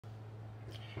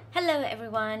Hello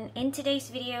everyone, in today's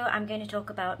video I'm going to talk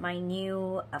about my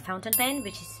new fountain pen,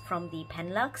 which is from the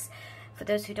Penlux. For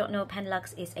those who don't know,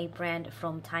 Penlux is a brand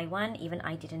from Taiwan. Even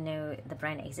I didn't know the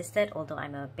brand existed, although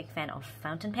I'm a big fan of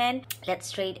fountain pen. Let's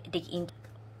straight dig in.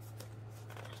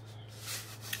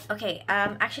 Okay,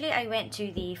 actually I went to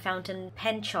the fountain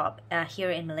pen shop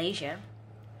here in Malaysia.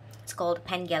 It's called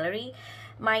Pen Gallery.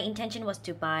 My intention was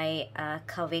to buy a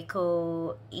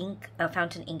Kaweco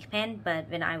fountain ink pen, but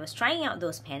when I was trying out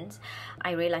those pens,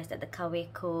 I realized that the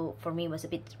Kaweco for me was a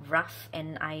bit rough,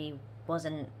 and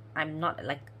I'm not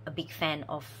like a big fan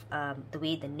of the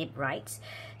way the nib writes.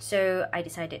 So I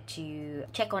decided to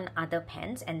check on other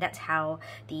pens, and that's how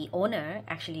the owner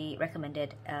actually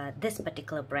recommended this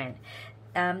particular brand.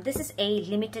 This is a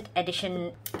limited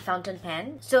edition fountain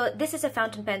pen. So this is a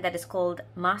fountain pen that is called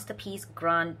Masterpiece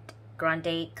Grande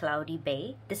Cloudy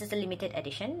Bay. This is a limited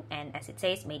edition, and as it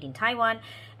says, made in Taiwan,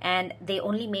 and they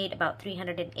only made about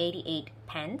 388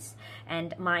 pens,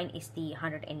 and mine is the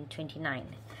 129.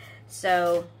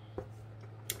 So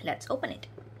let's open it.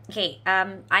 Okay,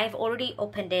 I've already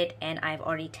opened it and I've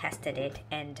already tested it,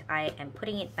 and I am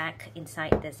putting it back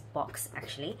inside this box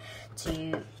actually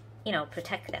to, you know,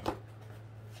 protect them.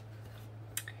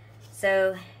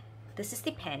 So this is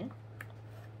the pen.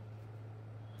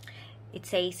 It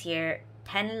says here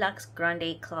Penlux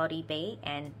Grande Cloudy Bay,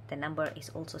 and the number is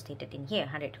also stated in here,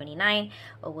 129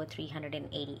 over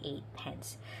 388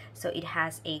 pens. So it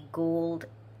has a gold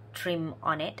trim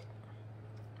on it,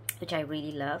 which I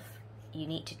really love. You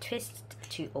need to twist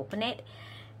to open it,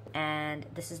 and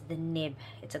this is the nib.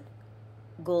 It's a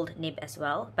gold nib as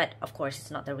well, but of course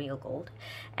it's not the real gold.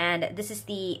 And this is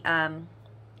the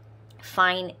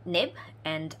fine nib,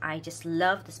 and I just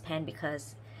love this pen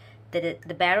because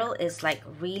the barrel is like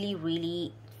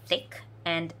really thick,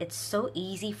 and it's so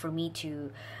easy for me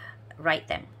to write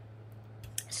them.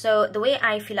 So the way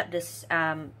I fill up this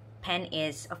pen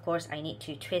is, of course, I need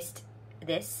to twist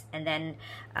this and then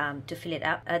to fill it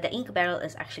up. The ink barrel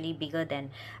is actually bigger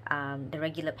than the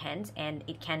regular pens, and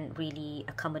it can really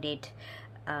accommodate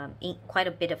quite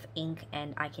a bit of ink,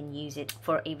 and I can use it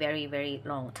for a very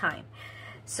long time.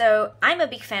 So I'm a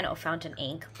big fan of fountain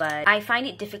ink, but I find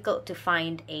it difficult to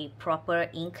find a proper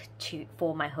ink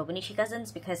for my Hobonichi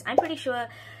Cousins, because I'm pretty sure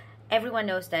everyone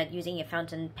knows that using a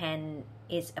fountain pen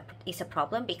is a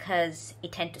problem, because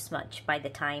it tends to smudge. By the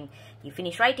time you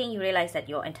finish writing, you realize that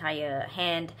your entire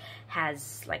hand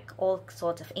has like all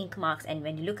sorts of ink marks, and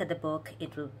when you look at the book,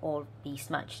 it will all be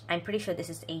smudged. I'm pretty sure this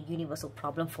is a universal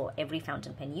problem for every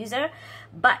fountain pen user,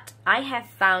 but I have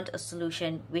found a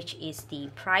solution, which is the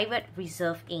private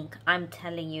reserve ink. I'm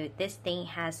telling you, this thing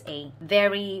has a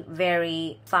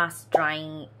very fast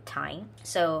drying time.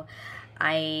 So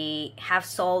I have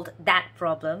solved that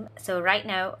problem. So right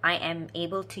now I am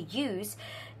able to use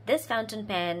this fountain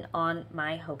pen on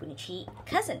my Hobonichi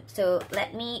Cousin. So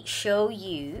let me show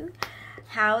you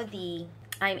how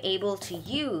I'm able to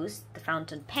use the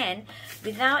fountain pen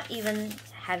without even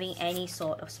having any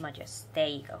sort of smudges. There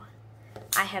you go.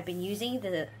 I have been using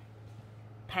the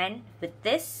pen with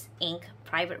this ink,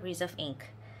 private reserve ink.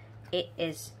 It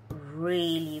is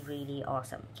really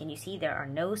awesome. Can you see there are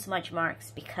no smudge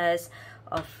marks because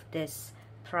of this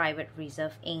private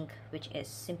reserve ink, which is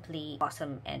simply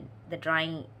awesome, and the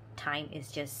drying time is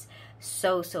just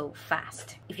so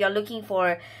fast. If you're looking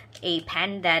for a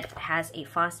pen that has a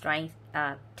fast drying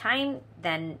time,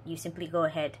 then you simply go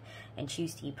ahead and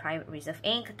choose the private reserve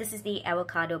ink. This is the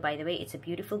avocado, by the way. It's a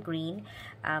beautiful green.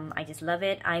 I just love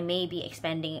it. I may be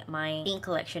expanding my ink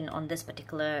collection on this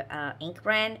particular ink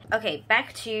brand. Okay,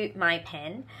 back to my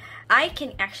pen. I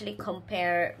can actually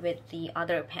compare with the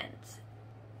other pens.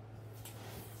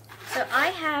 So I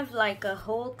have like a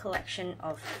whole collection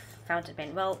of fountain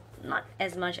pen. Well, not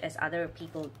as much as other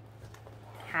people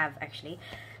have actually.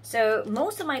 So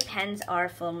most of my pens are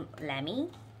from Lamy,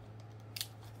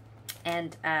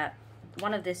 and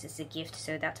one of this is a gift,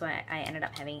 so that's why I ended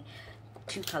up having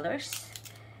two colors.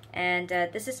 And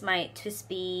this is my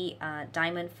TWSBI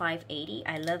Diamond 580.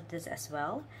 I love this as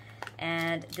well.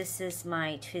 And this is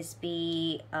my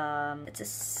TWSBI,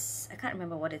 I can't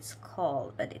remember what it's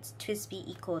called, but it's TWSBI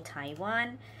Eco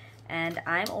Taiwan. And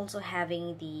I'm also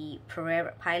having the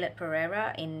Pilot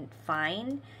Pereira in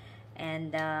fine,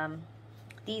 and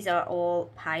these are all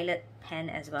Pilot pen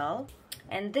as well.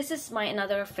 And this is my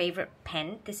another favorite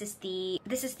pen. This is the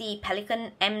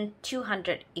Pelikan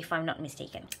M200, if I'm not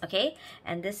mistaken. Okay,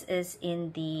 and this is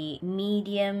in the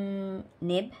medium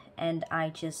nib, and I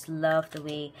just love the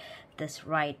way this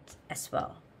writes as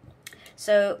well.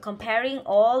 So comparing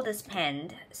all this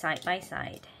pen side by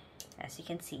side, as you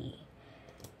can see,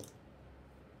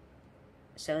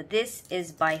 so this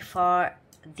is by far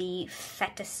the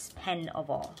fattest pen of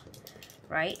all,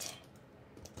 right?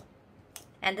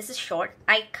 And this is short.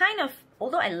 I kind of,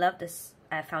 although I love this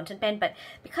fountain pen, but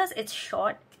because it's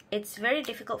short, it's very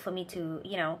difficult for me to,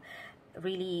 you know,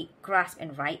 really grasp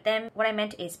and write them. What I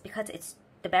meant is because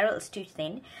the barrel is too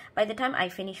thin, by the time I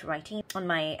finish writing on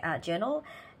my journal,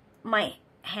 my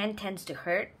hand tends to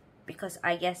hurt because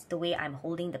I guess the way I'm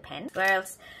holding the pen.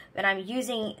 Whereas when I'm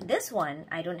using this one,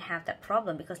 I don't have that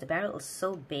problem because the barrel is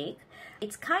so big.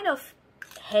 It's kind of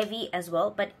heavy as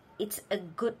well, but it's a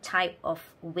good type of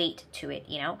weight to it,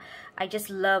 you know. I just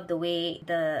love the way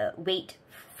the weight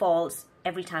falls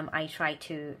every time I try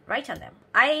to write on them.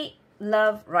 I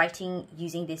love writing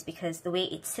using this because the way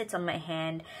it sits on my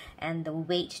hand and the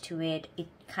weight to it, it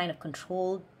kind of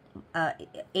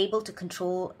able to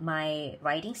control my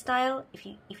writing style, if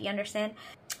you understand.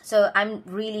 So I'm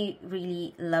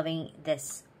really loving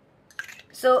this.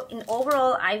 So in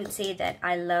overall, I would say that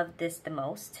I love this the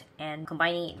most, and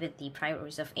combining it with the Private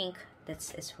Reserve ink,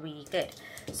 this is really good.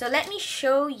 So let me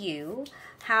show you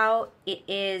how it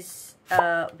is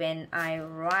when I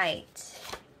write.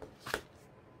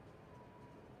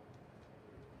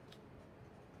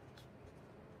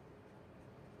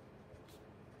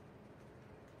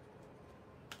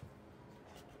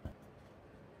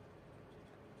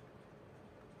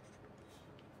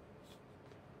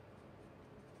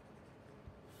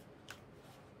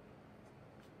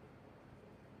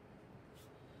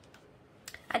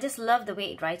 I just love the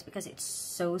way it writes because it's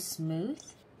so smooth.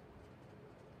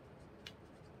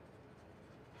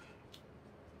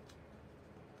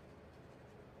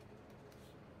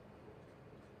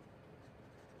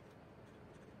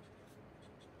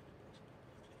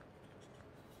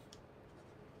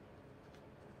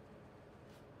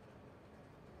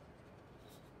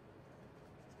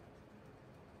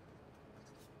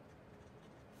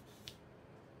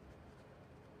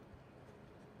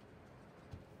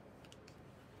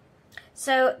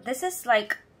 So this is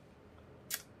like,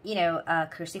 you know,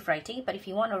 cursive writing, but if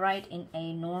you want to write in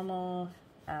a normal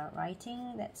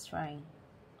writing, let's try.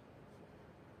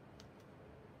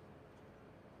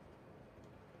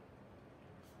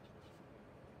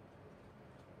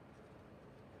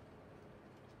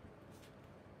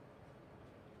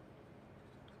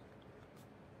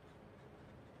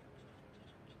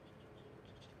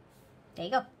 There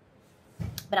you go.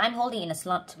 But I'm holding in a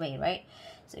slant way, right?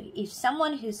 So if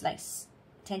someone who's like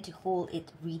tend to hold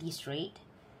it really straight,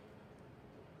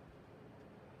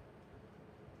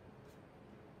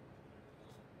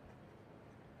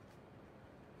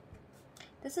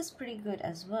 this is pretty good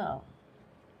as well,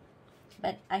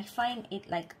 but I find it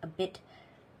like a bit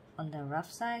on the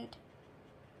rough side.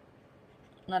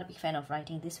 Not a big fan of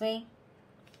writing this way.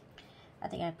 I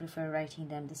think I prefer writing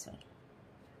them this way.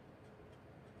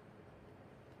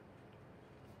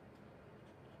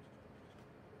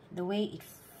 The way it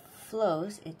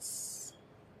flows, it's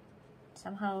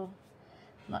somehow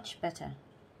much better.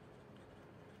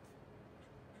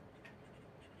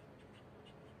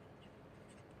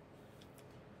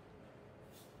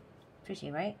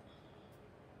 Pretty, right?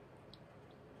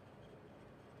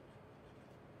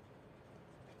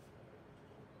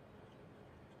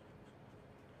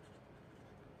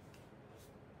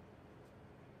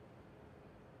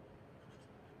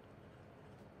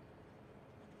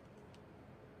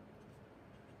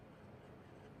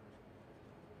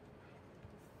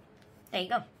 There you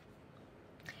go.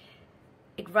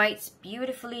 It writes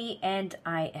beautifully and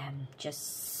I am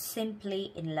just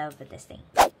simply in love with this thing.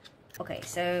 Okay,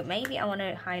 so maybe I want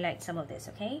to highlight some of this,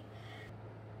 okay?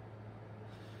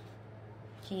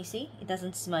 Can you see? It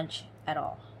doesn't smudge at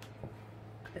all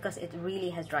because it really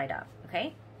has dried up,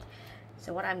 okay?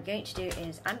 So what I'm going to do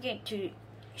is I'm going to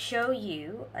show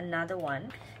you another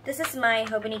one. This is my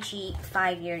Hobonichi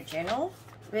 5-year journal,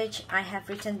 which I have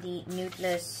written the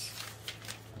nudeless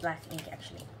black ink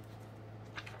actually.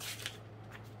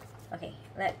 Okay,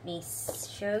 let me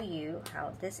show you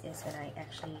how this is when I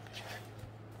actually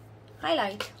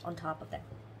highlight on top of them.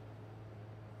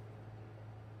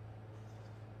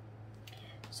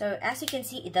 So as you can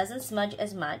see, it doesn't smudge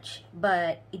as much,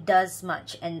 but it does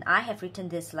smudge, and I have written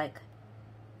this like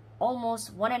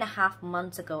almost 1.5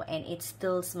 months ago and it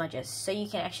still smudges. So you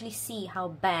can actually see how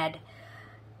bad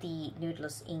the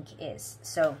nudeless ink is.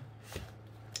 So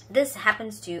this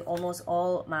happens to almost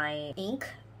all my ink,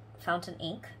 fountain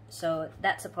ink. So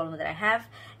that's a problem that I have,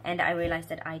 and I realized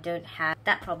that I don't have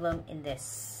that problem in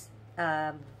this,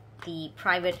 the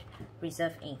Private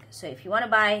Reserve ink. So if you want to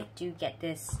buy, do get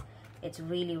this. It's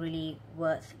really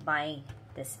worth buying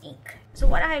this ink. So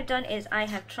what I have done is I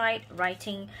have tried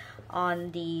writing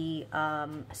on the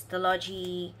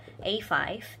Stalogy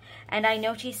A5, and I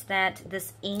noticed that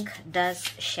this ink does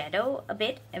shadow a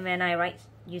bit when I write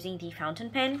using the fountain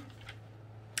pen,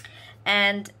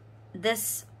 and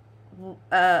this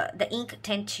the ink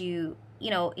tend to, you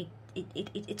know,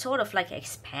 it sort of like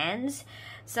expands.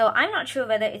 So I'm not sure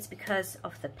whether it's because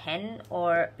of the pen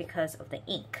or because of the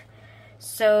ink.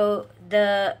 So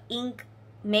the ink,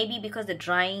 maybe because the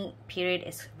drying period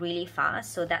is really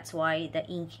fast, so that's why the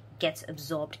ink gets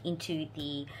absorbed into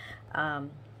the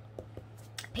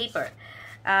paper.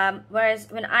 Whereas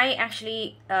when I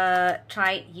actually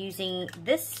tried using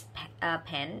this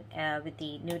pen with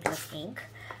the nudeless ink,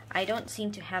 I don't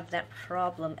seem to have that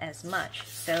problem as much.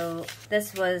 So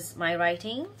this was my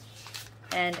writing,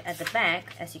 and at the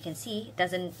back, as you can see,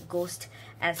 doesn't ghost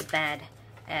as bad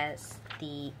as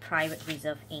the private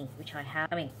reserve ink, which I have.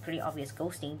 I mean, pretty obvious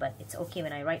ghosting, but it's okay.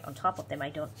 When I write on top of them, I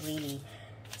don't really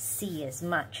see as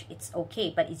much. It's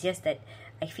okay, but it's just that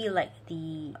I feel like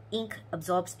the ink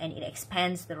absorbs and it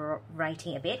expands the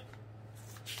writing a bit,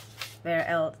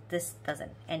 whereas this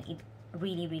doesn't, and it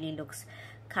really looks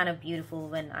kind of beautiful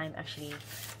when I'm actually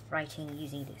writing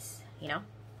using this, you know.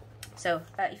 So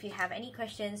if you have any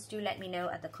questions, do let me know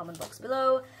at the comment box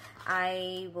below.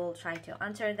 I will try to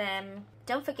answer them.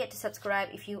 Don't forget to subscribe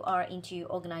if you are into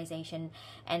organization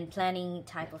and planning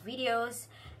type of videos,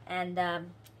 and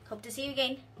hope to see you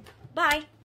again. Bye.